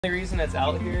The only reason it's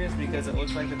out here is because it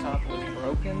looks like the top was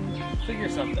broken. Figure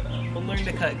something out. We'll learn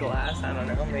to cut glass. I don't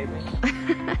know,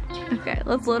 maybe. Okay,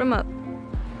 let's load them up.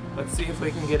 Let's see if we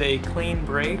can get a clean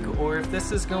break or if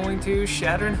this is going to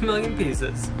shatter in a million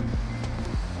pieces.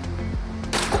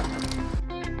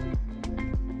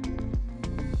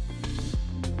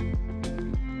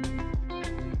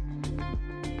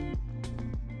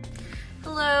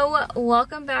 Hello,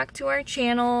 welcome back to our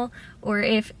channel, or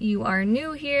if you are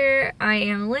new here, I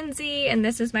am Lindsay and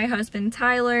this is my husband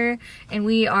Tyler, and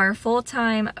we are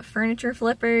full-time furniture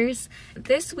flippers.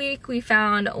 This week we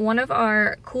found one of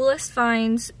our coolest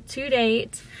finds to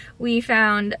date. We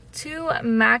found two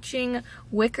matching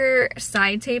wicker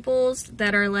side tables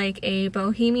that are like a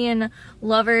bohemian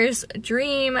lover's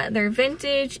dream. They're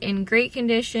vintage, in great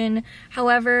condition.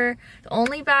 However, the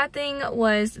only bad thing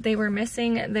was they were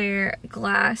missing their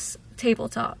glass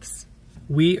tabletops.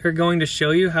 We are going to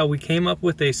show you how we came up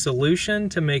with a solution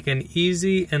to make an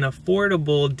easy and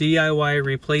affordable DIY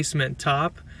replacement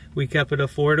top. We kept it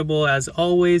affordable as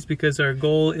always because our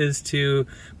goal is to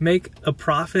make a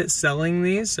profit selling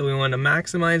these. So we want to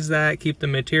maximize that, keep the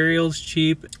materials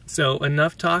cheap. So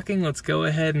enough talking, let's go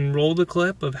ahead and roll the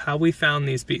clip of how we found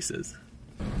these pieces.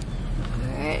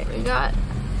 Alright, we got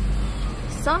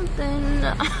something.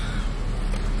 A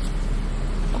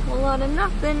whole lot of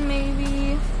nothing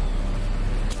maybe.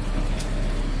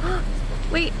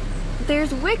 Wait,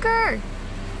 there's wicker!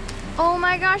 Oh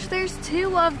my gosh, there's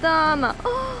two of them!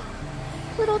 Oh,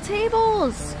 little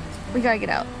tables! We gotta get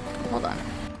out. Hold on.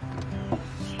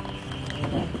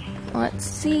 Let's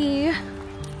see.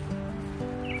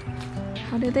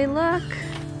 How do they look?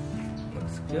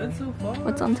 Looks good so far.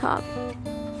 What's on top?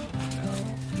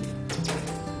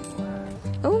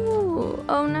 Oh,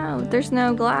 oh no, there's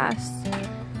no glass.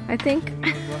 I think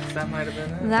that might have been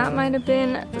it. That might have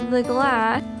been the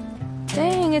glass.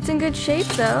 Dang, it's in good shape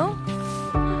though.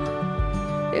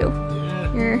 Ew,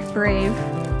 yeah. You're brave.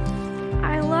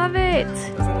 I love it.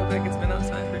 Doesn't look like it's been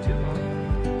outside for too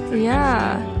long.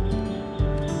 Yeah.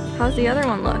 How's the other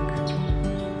one look?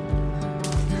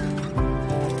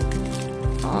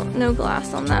 Oh, no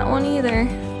glass on that one either.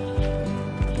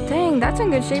 Dang, that's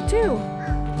in good shape too.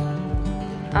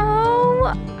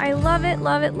 Oh, I love it,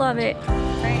 love it, love it.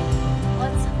 All right,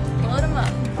 let's load them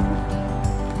up.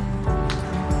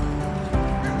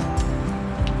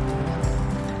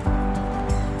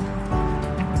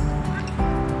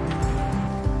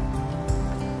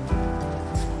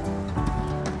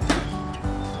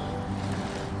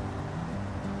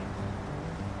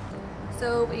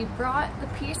 So we brought the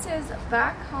pieces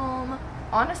back home.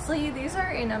 Honestly, these are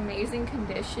in amazing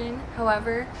condition.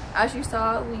 However, as you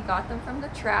saw, we got them from the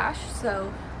trash.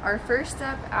 So our first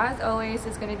step, as always,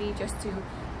 is going to be just to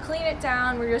clean it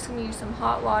down. We're just going to use some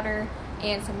hot water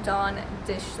and some Dawn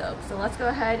dish soap. So let's go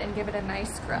ahead and give it a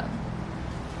nice scrub.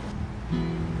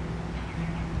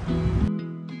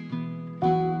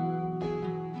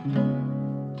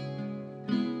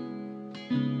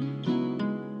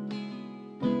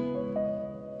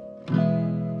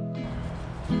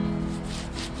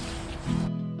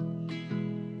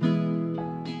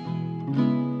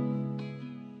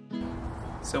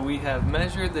 So we have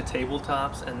measured the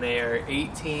tabletops and they are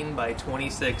 18 by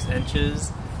 26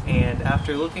 inches. And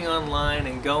after looking online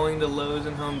and going to Lowe's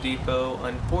and Home Depot,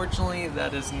 unfortunately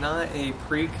that is not a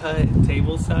pre-cut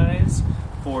table size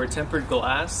for tempered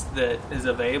glass that is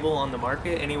available on the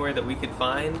market anywhere that we could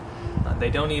find. They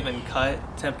don't even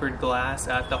cut tempered glass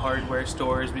at the hardware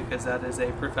stores because that is a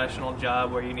professional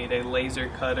job where you need a laser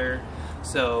cutter.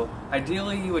 So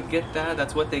ideally you would get that.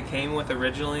 That's what they came with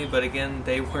originally, but again,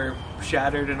 they were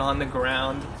shattered and on the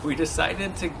ground. We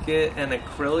decided to get an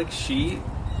acrylic sheet,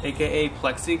 aka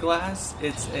plexiglass.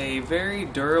 It's a very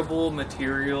durable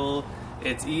material.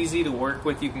 It's easy to work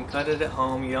with. You can cut it at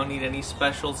home. You don't need any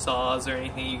special saws or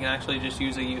anything. You can actually just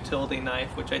use a utility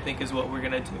knife, which I think is what we're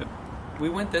gonna do. We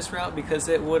went this route because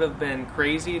it would have been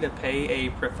crazy to pay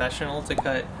a professional to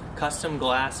cut custom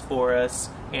glass for us,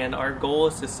 and our goal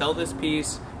is to sell this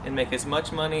piece and make as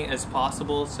much money as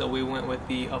possible, so we went with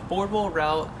the affordable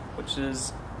route, which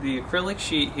is the acrylic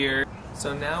sheet here.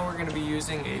 So now we're going to be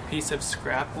using a piece of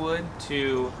scrap wood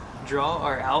to draw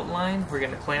our outline. We're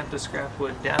going to clamp the scrap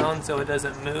wood down so it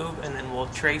doesn't move, and then we'll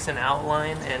trace an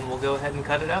outline and we'll go ahead and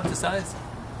cut it out to size.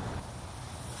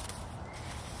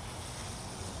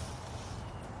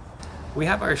 We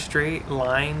have our straight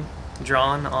line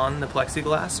drawn on the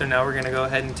plexiglass, so now we're going to go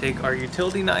ahead and take our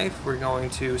utility knife. We're going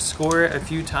to score it a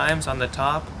few times on the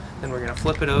top, then we're going to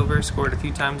flip it over, score it a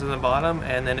few times on the bottom,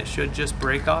 and then it should just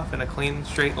break off in a clean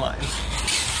straight line.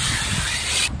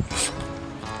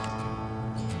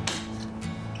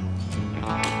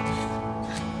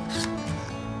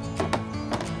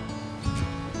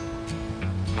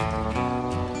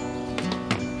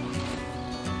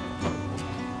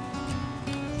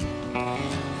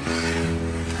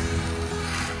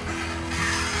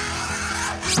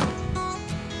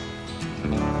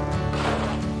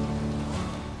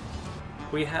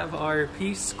 We have our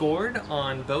piece scored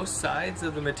on both sides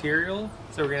of the material.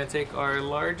 So we're going to take our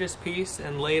largest piece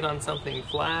and lay it on something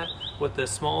flat with the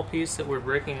small piece that we're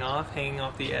breaking off hanging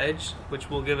off the edge, which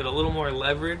will give it a little more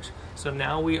leverage. So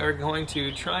now we are going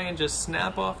to try and just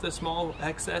snap off the small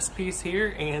excess piece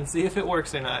here and see if it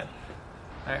works or not.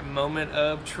 Alright, moment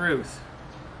of truth.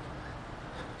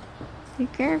 Be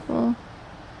careful.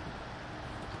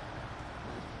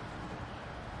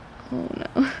 Oh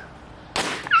no.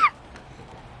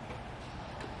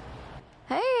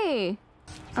 Hey!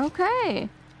 Okay.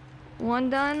 One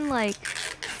done, like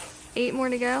 8 more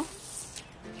to go.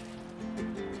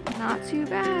 Not too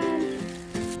bad.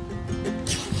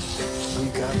 We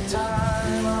got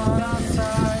time on our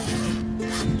side.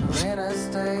 When I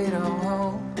stayed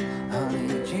home, I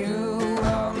need you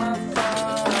on my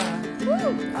fire.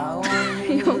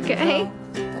 You okay?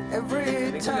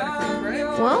 Every time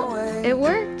Well, it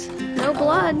worked. No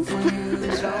blood.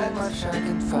 Nice.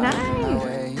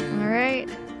 Alright.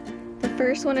 The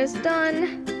first one is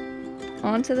done.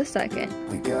 On to the second.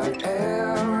 We got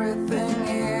everything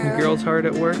here. The girl's hard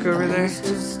at work over there. It's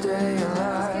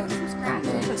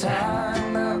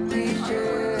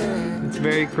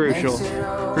very crucial.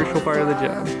 Crucial part of the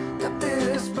job.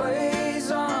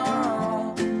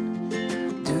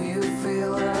 Do you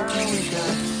feel like we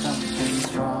got something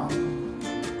strong?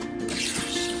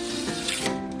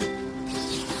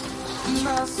 And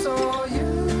I saw you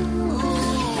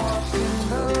walk in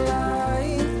the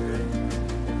light,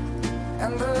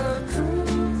 and the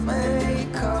truth may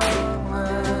come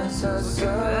as a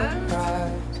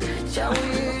surprise. Yeah, with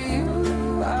you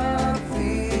I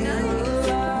feel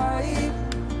alive.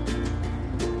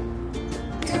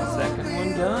 Second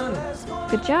one done.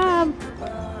 Good job.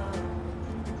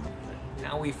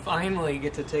 Now we finally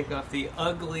get to take off the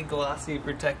ugly glossy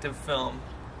protective film.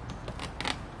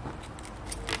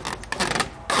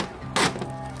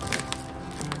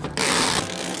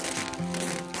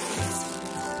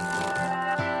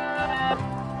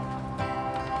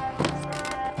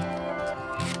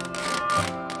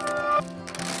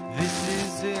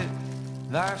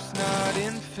 Life's not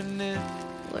infinite.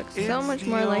 Looks so much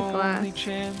more like glass. Only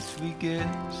chance we get.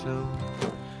 So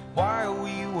why are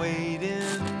we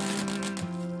waiting?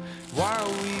 Why are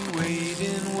we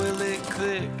waiting? Will it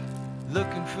click?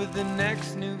 Looking for the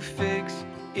next new fix.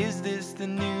 Is this the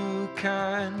new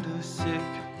kind of sick?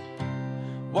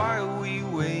 Why are we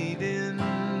waiting?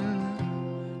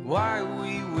 Why are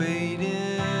we waiting?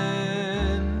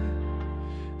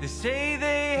 They say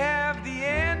they have the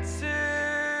answer.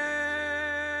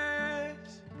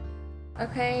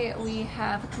 Okay, we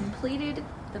have completed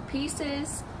the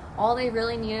pieces. All they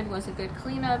really needed was a good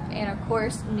cleanup and of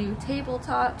course new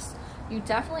tabletops. You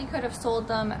definitely could have sold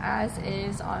them as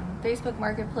is on Facebook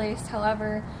Marketplace.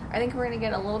 However, I think we're going to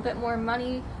get a little bit more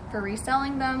money for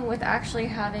reselling them with actually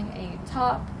having a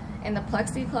top, and the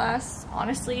plexiglass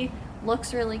honestly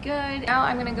looks really good. Now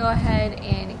I'm going to go ahead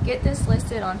and get this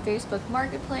listed on Facebook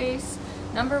Marketplace.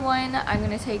 Number one, I'm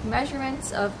going to take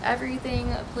measurements of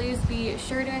everything. Please be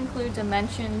sure to include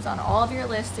dimensions on all of your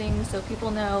listings so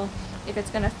people know if it's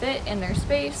going to fit in their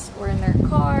space or in their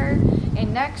car.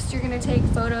 And next, you're going to take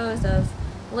photos of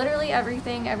literally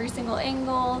everything, every single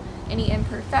angle, any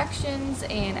imperfections,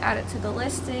 and add it to the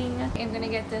listing. I'm going to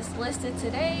get this listed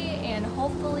today, and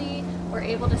hopefully we're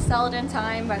able to sell it in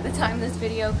time by the time this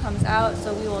video comes out.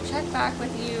 So we will check back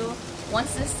with you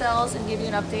once this sells and give you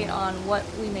an update on what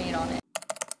we made on it.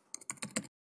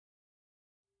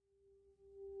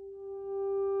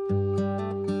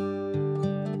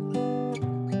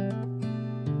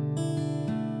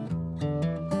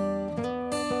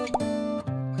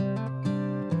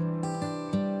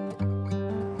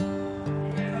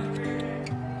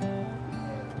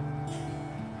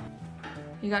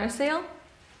 You got a sale?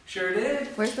 Sure did.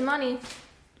 Where's the money?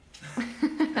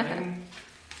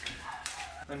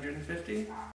 150.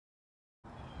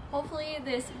 Hopefully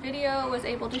this video was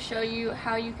able to show you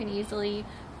how you can easily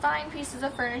find pieces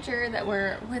of furniture that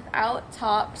were without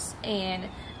tops and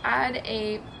add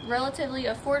a relatively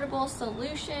affordable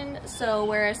solution. So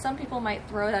whereas some people might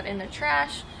throw that in the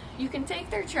trash, you can take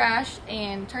their trash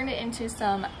and turn it into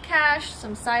some cash,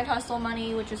 some side hustle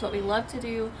money, which is what we love to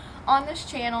do on this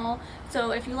channel.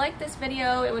 So if you like this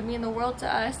video, it would mean the world to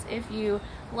us if you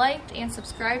liked and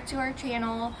subscribed to our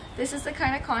channel. This is the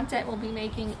kind of content we'll be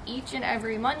making each and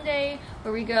every Monday,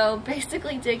 where we go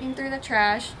basically digging through the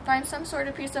trash, find some sort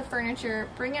of piece of furniture,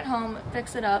 bring it home,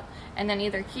 fix it up, and then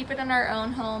either keep it in our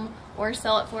own home or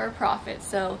sell it for a profit.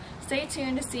 So stay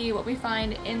tuned to see what we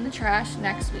find in the trash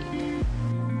next week.